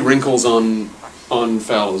 just a few wrinkles on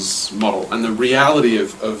Fowler's model and the reality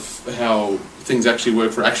of how things actually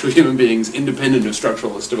work for actual human beings, independent of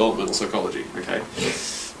structuralist developmental psychology. Okay.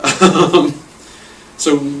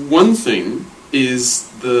 So one thing is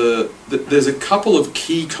there's a couple of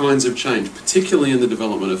key kinds of change, particularly in the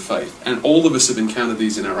development of faith, and all of us have encountered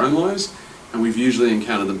these in our own lives, and we've usually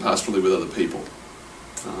encountered them pastorally with other people.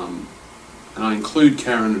 And I include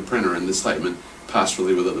Karen and Brenner in this statement,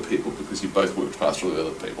 pastorally with other people, because you both worked pastorally with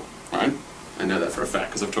other people, right? I know that for a fact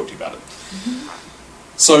because I've talked to you about it.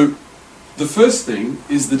 Mm-hmm. So the first thing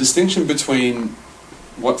is the distinction between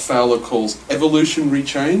what Fowler calls evolutionary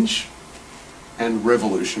change and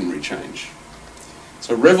revolutionary change.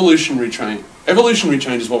 So evolutionary change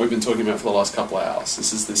is what we've been talking about for the last couple of hours.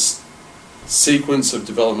 This is this sequence of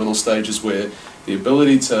developmental stages where the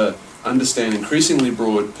ability to understand increasingly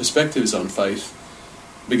broad perspectives on faith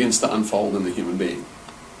begins to unfold in the human being.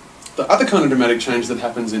 The other kind of dramatic change that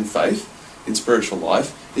happens in faith, in spiritual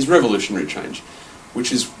life, is revolutionary change,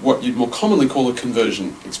 which is what you'd more commonly call a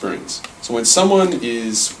conversion experience. So when someone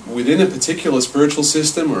is within a particular spiritual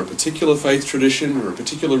system or a particular faith tradition or a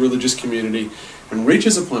particular religious community and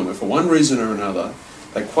reaches a point where for one reason or another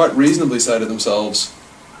they quite reasonably say to themselves,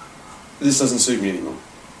 this doesn't suit me anymore.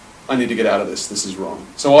 I need to get out of this. This is wrong.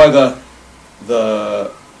 So either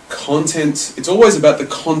the content, it's always about the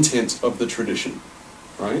content of the tradition,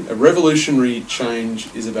 right? A revolutionary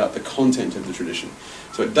change is about the content of the tradition.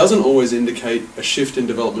 So it doesn't always indicate a shift in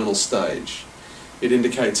developmental stage. It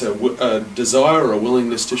indicates a desire or a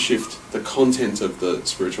willingness to shift the content of the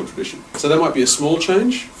spiritual tradition. So that might be a small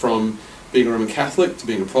change from being a Roman Catholic to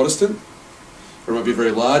being a Protestant, or it might be a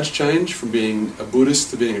very large change from being a Buddhist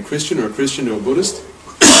to being a Christian, or a Christian to a Buddhist.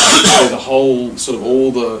 So the whole, sort of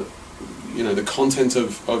all the, you know, the content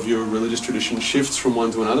of your religious tradition shifts from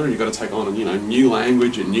one to another, and you've got to take on, you know, new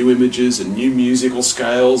language and new images and new musical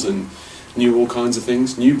scales and new all kinds of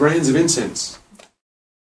things, new brands of incense.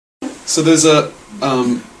 So there's the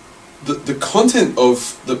content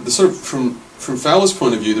of the sort of from Fowler's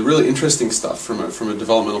point of view, the really interesting stuff from a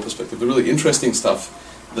developmental perspective, the really interesting stuff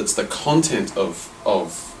that's the content of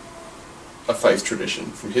a faith tradition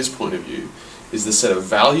from his point of view is the set of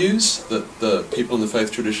values that the people in the faith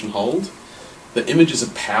tradition hold, the images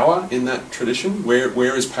of power in that tradition,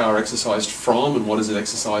 where is power exercised from and what is it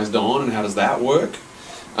exercised on and how does that work,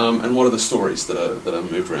 and what are the stories that are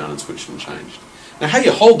moved around and switched and changed. Now how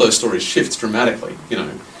you hold those stories shifts dramatically. You know,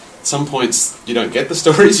 at some points you don't get the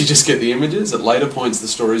stories, you just get the images. At later points the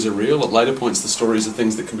stories are real. At later points the stories are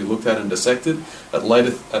things that can be looked at and dissected. At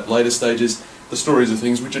later stages the stories are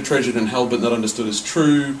things which are treasured and held but not understood as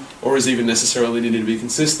true, or as even necessarily needed to be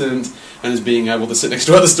consistent, and as being able to sit next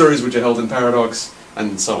to other stories which are held in paradox,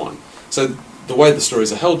 and so on. So the way the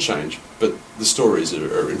stories are held change, but the stories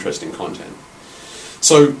are interesting content.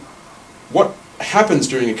 So what happens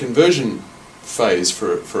during a conversion phase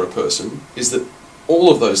for a person is that all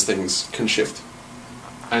of those things can shift.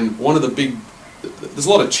 And there's a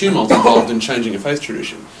lot of tumult involved in changing a faith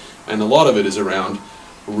tradition, and a lot of it is around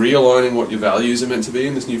realigning what your values are meant to be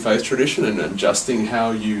in this new faith tradition and adjusting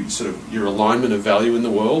how you sort of your alignment of value in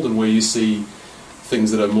the world and where you see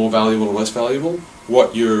things that are more valuable or less valuable,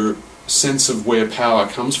 what your sense of where power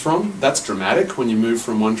comes from. That's dramatic when you move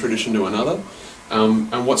from one tradition to another,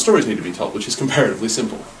 and what stories need to be told, which is comparatively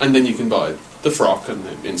simple. And then you can buy the frock and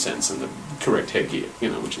the incense and the correct headgear, you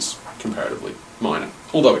know, which is comparatively minor,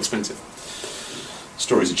 although expensive.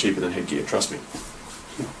 Stories are cheaper than headgear, trust me.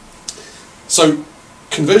 So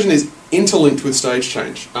conversion is interlinked with stage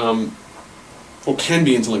change, or can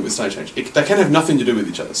be interlinked with stage change. They can have nothing to do with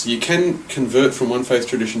each other. So you can convert from one faith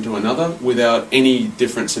tradition to another without any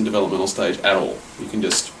difference in developmental stage at all. You can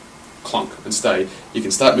just clunk and stay. You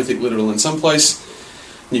can start mythic literal in some place.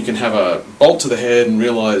 You can have a bolt to the head and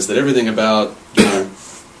realise that everything about, you know,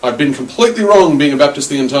 I've been completely wrong being a Baptist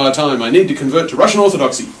the entire time. I need to convert to Russian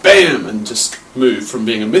Orthodoxy. Bam! And just move from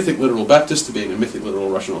being a mythic literal Baptist to being a mythic literal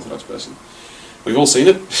Russian Orthodox person. We've all seen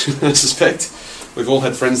it, I suspect. We've all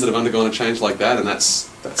had friends that have undergone a change like that, and that's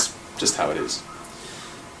just how it is.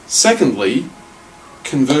 Secondly,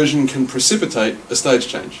 conversion can precipitate a stage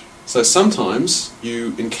change. So sometimes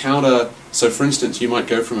you encounter, so for instance, you might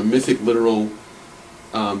go from a mythic literal,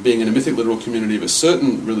 being in a mythic literal community of a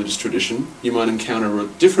certain religious tradition, you might encounter a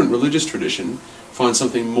different religious tradition, find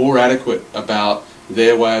something more adequate about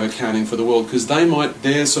their way of accounting for the world, because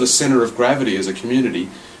their sort of centre of gravity as a community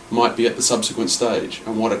might be at the subsequent stage.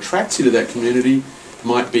 And what attracts you to that community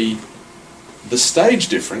might be the stage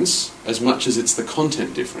difference as much as it's the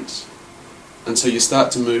content difference. And so you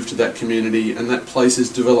start to move to that community, and that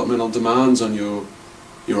places developmental demands on your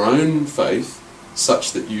own faith,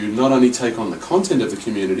 such that you not only take on the content of the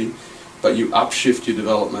community, but you upshift your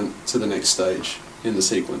development to the next stage in the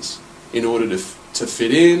sequence in order to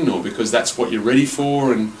fit in, or because that's what you're ready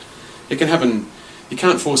for. And it can happen. You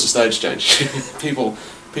can't force a stage change. People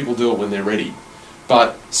do it when they're ready.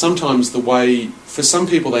 But sometimes for some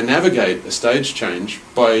people, they navigate a stage change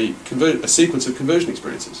by a sequence of conversion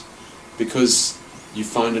experiences, because you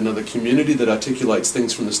find another community that articulates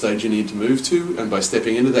things from the stage you need to move to, and by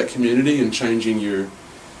stepping into that community and changing your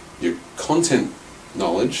content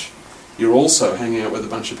knowledge, you're also hanging out with a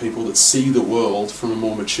bunch of people that see the world from a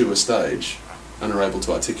more mature stage and are able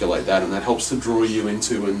to articulate that, and that helps to draw you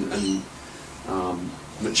into and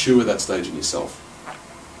mature that stage in yourself.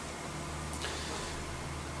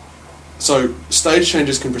 So stage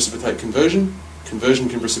changes can precipitate conversion. Conversion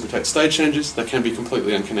can precipitate stage changes. They can be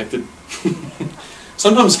completely unconnected.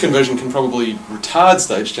 Sometimes conversion can probably retard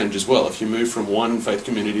stage change as well. If you move from one faith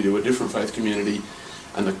community to a different faith community,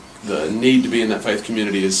 and the need to be in that faith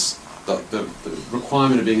community is, the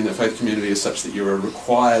requirement of being in that faith community is such that you are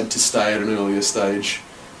required to stay at an earlier stage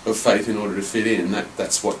of faith in order to fit in,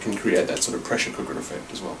 that's what can create that sort of pressure cooker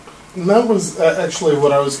effect as well. And that was actually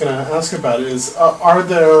what I was going to ask about is, are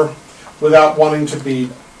there, without wanting to be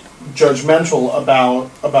judgmental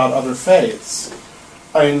about other faiths,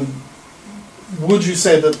 I mean, would you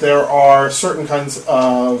say that there are certain kinds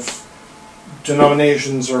of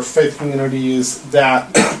denominations or faith communities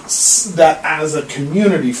that as a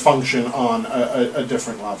community function on a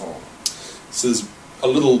different level? So there's a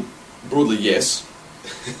little broadly yes.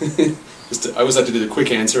 I always like to do the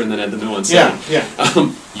quick answer and then add the nuance. Yeah.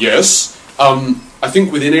 Yes. I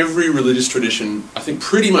think within every religious tradition,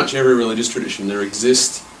 pretty much every religious tradition, there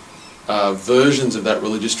exist versions of that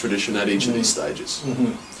religious tradition at each of these stages.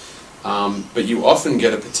 Mm-hmm. But you often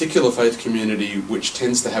get a particular faith community which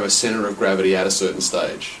tends to have a centre of gravity at a certain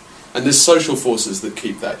stage. And there's social forces that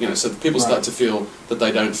keep that, so people start to feel that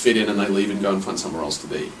they don't fit in and they leave and go and find somewhere else to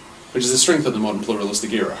be, which is the strength of the modern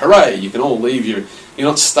pluralistic era. Hooray, you can all leave, you're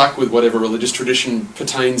not stuck with whatever religious tradition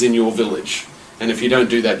pertains in your village. And if you don't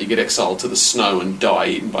do that, you get exiled to the snow and die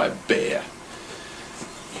eaten by a bear.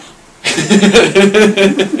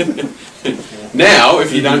 Now,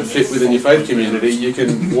 if you don't fit within your faith community, you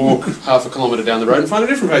can walk half a kilometre down the road and find a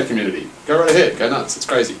different faith community. Go right ahead, go nuts, it's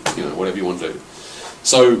crazy, whatever you want to do.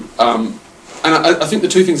 So, and I think the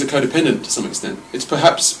two things are codependent to some extent. It's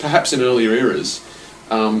perhaps in earlier eras,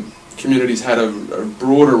 communities had a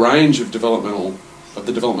broader range of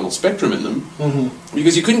the developmental spectrum in them,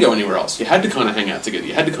 because you couldn't go anywhere else. You had to kind of hang out together,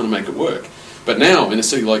 you had to kind of make it work. But now, in a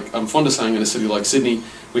city like, I'm fond of saying, in a city like Sydney,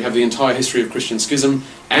 we have the entire history of Christian schism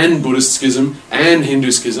and Buddhist schism and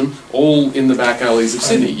Hindu schism all in the back alleys of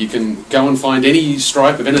Sydney. You can go and find any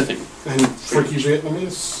stripe of anything. And freaky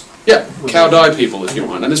Vietnamese? Yeah, Cao Dai people if you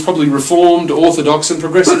want. And there's probably Reformed, Orthodox and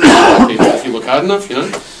Progressive Cao Dai people if you look hard enough,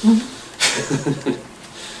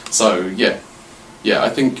 So, yeah, I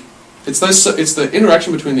think it's the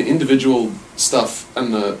interaction between the individual stuff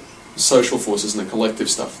and the social forces and the collective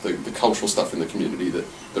stuff, the cultural stuff in the community that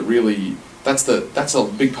really, that's a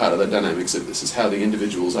big part of the dynamics of this, is how the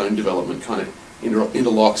individual's own development kind of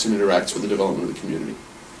interlocks and interacts with the development of the community.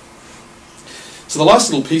 So the last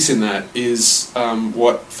little piece in that is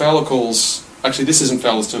what Fowler calls, actually this isn't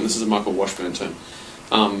Fowler's term, this is a Michael Washburn term,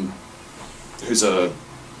 who's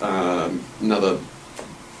another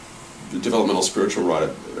developmental spiritual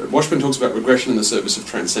writer. Washburn talks about regression in the service of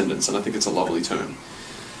transcendence, and I think it's a lovely term.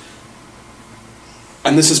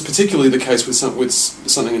 And this is particularly the case with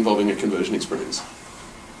something involving a conversion experience.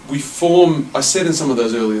 We form, I said in some of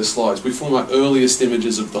those earlier slides, we form our earliest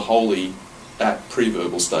images of the holy at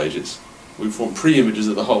pre-verbal stages. We form pre-images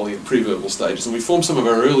of the holy at pre-verbal stages, and we form some of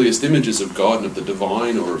our earliest images of God and of the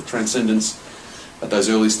divine or of transcendence at those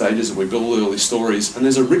early stages, and we build early stories, and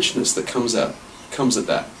there's a richness that comes at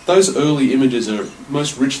that. Those early images are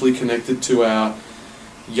most richly connected to our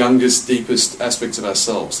youngest, deepest aspects of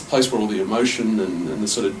ourselves, the place where all the emotion and the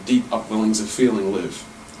sort of deep upwellings of feeling live.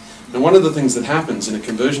 And one of the things that happens in a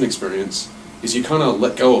conversion experience is you kind of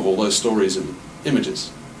let go of all those stories and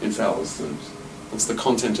images, in Fowler's terms. That's the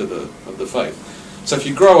content of the faith. So if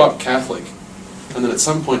you grow up Catholic, and then at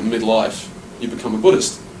some point in midlife, you become a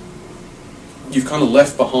Buddhist. You've kind of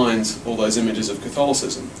left behind all those images of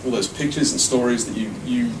Catholicism, all those pictures and stories that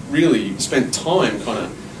you really spent time kind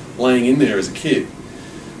of laying in there as a kid.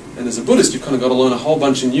 And as a Buddhist, you've kind of got to learn a whole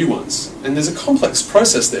bunch of new ones. And there's a complex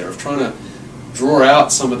process there of trying to draw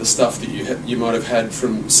out some of the stuff that you might have had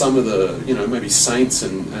from some of the, maybe saints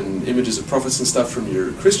and images of prophets and stuff from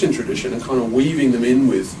your Christian tradition, and kind of weaving them in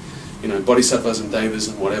with, bodhisattvas and devas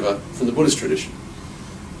and whatever from the Buddhist tradition.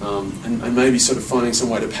 And maybe sort of finding some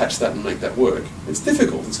way to patch that and make that work. It's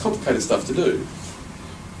difficult, it's complicated stuff to do.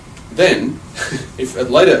 Then, if at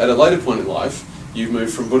a later point in life, you've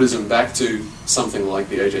moved from Buddhism back to something like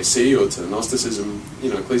the AJC or to Gnosticism,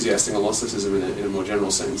 ecclesiastical Gnosticism in a more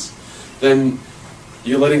general sense, then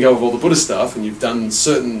you're letting go of all the Buddhist stuff, and you've done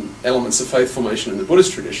certain elements of faith formation in the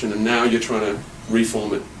Buddhist tradition, and now you're trying to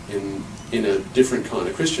reform it in a different kind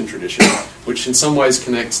of Christian tradition, which in some ways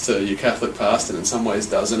connects to your Catholic past and in some ways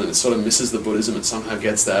doesn't, and it sort of misses the Buddhism and somehow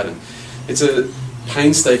gets that, and it's a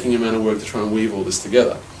painstaking amount of work to try and weave all this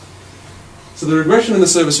together. So the regression in the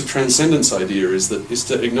service of transcendence idea is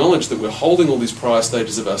to acknowledge that we're holding all these prior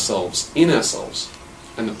stages of ourselves in ourselves,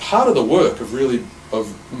 and the part of the work of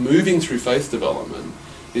moving through faith development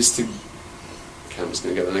is to... Okay, I'm just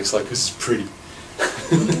going to go to the next slide because it's pretty.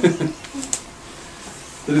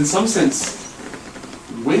 That in some sense,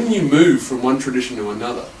 when you move from one tradition to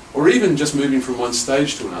another, or even just moving from one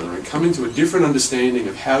stage to another and coming to a different understanding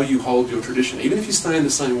of how you hold your tradition, even if you stay in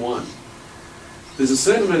the same one, there's a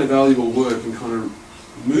certain amount of valuable work in kind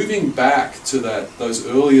of moving back to those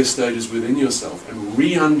earlier stages within yourself and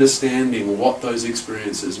re-understanding what those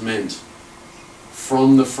experiences meant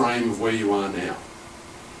from the frame of where you are now.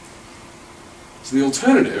 So the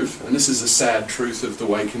alternative, and this is a sad truth of the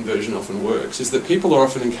way conversion often works, is that people are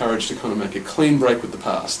often encouraged to kind of make a clean break with the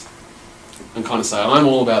past and kind of say, I'm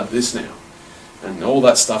all about this now, and all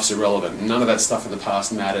that stuff's irrelevant, none of that stuff in the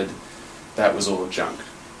past mattered, that was all junk.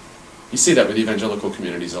 You see that with evangelical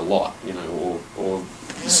communities a lot, or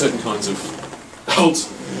certain kinds of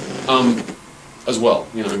cults as well,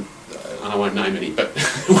 and I won't name any, but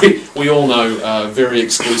we all know very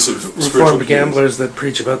exclusive spiritual Reformed gamblers that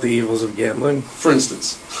preach about the evils of gambling, for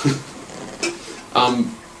instance.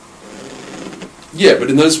 Yeah, but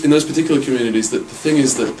in those particular communities, the thing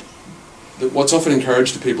is that what's often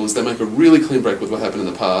encouraged to people is they make a really clean break with what happened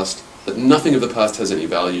in the past, that nothing of the past has any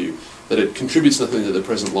value, that it contributes nothing to their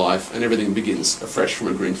present life, and everything begins afresh from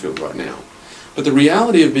a green field right now. But the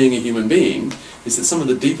reality of being a human being is that some of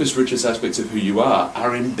the deepest, richest aspects of who you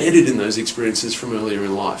are embedded in those experiences from earlier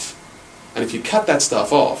in life. And if you cut that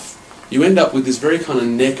stuff off, you end up with this very kind of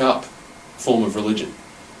neck-up form of religion.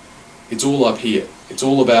 It's all up here. It's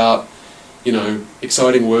all about,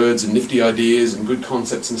 exciting words and nifty ideas and good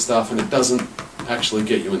concepts and stuff, and it doesn't actually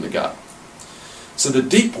get you in the gut. So the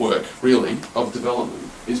deep work, really, of development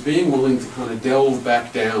is being willing to kind of delve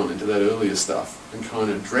back down into that earlier stuff and kind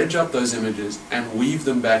of dredge up those images and weave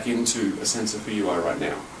them back into a sense of who you are right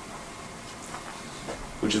now.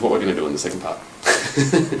 Which is what we're going to do in the second part.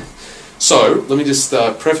 So, let me just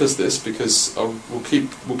preface this, because we'll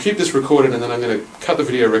keep this recorded, and then I'm going to cut the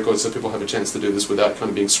video record so people have a chance to do this without kind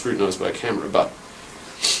of being scrutinised by a camera. But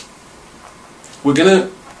we're going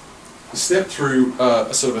to step through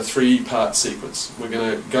a sort of a three-part sequence. We're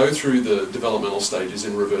going to go through the developmental stages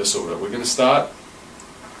in reverse order. We're going to start,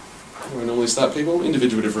 where we normally start people,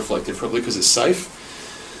 individuative reflective, probably because it's safe.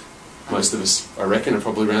 Most of us, I reckon, are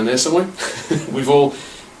probably around there somewhere.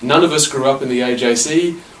 None of us grew up in the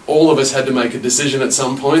AJC. All of us had to make a decision at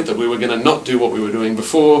some point that we were going to not do what we were doing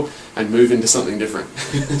before and move into something different.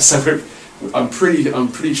 So I'm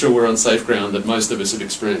pretty sure we're on safe ground that most of us have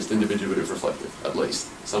experienced individuative reflective, at least.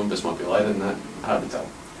 Some of us might be later than that, hard to tell.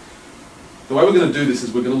 The way we're going to do this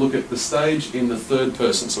is we're going to look at the stage in the third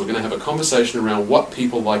person. So we're going to have a conversation around what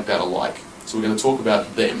people like that are like. So we're going to talk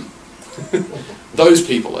about them. Those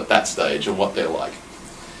people at that stage and what they're like.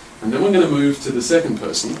 And then we're going to move to the second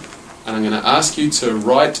person, and I'm going to ask you to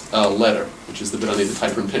write a letter, which is the bit I need the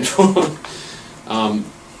paper and pen for. I'm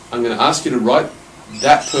going to ask you to write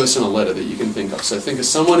that person a letter that you can think of. So think of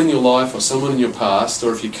someone in your life or someone in your past,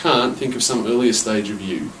 or if you can't, think of some earlier stage of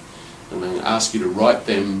you. And I'm going to ask you to write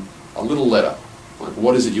them a little letter. Like,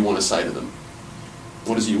 what is it you want to say to them?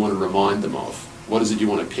 What is it you want to remind them of? What is it you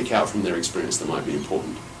want to pick out from their experience that might be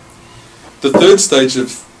important? The third stage the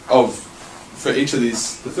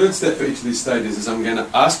third step for each of these stages is I'm going to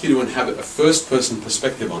ask you to inhabit a first-person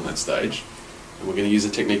perspective on that stage, and we're going to use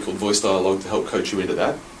a technique called voice dialogue to help coach you into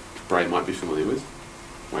that, which Brain might be familiar with.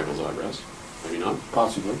 Wave those eyebrows. Maybe not.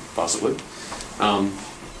 Possibly.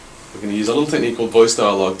 We're going to use a little technique called voice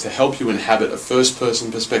dialogue to help you inhabit a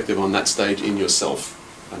first-person perspective on that stage in yourself.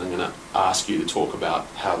 And I'm going to ask you to talk about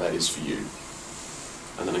how that is for you.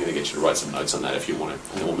 And then I'm going to get you to write some notes on that if you want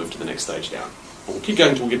to. And then we'll move to the next stage down. And we'll keep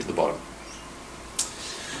going until we get to the bottom.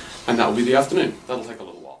 And that will be the afternoon. That'll take a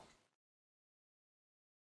little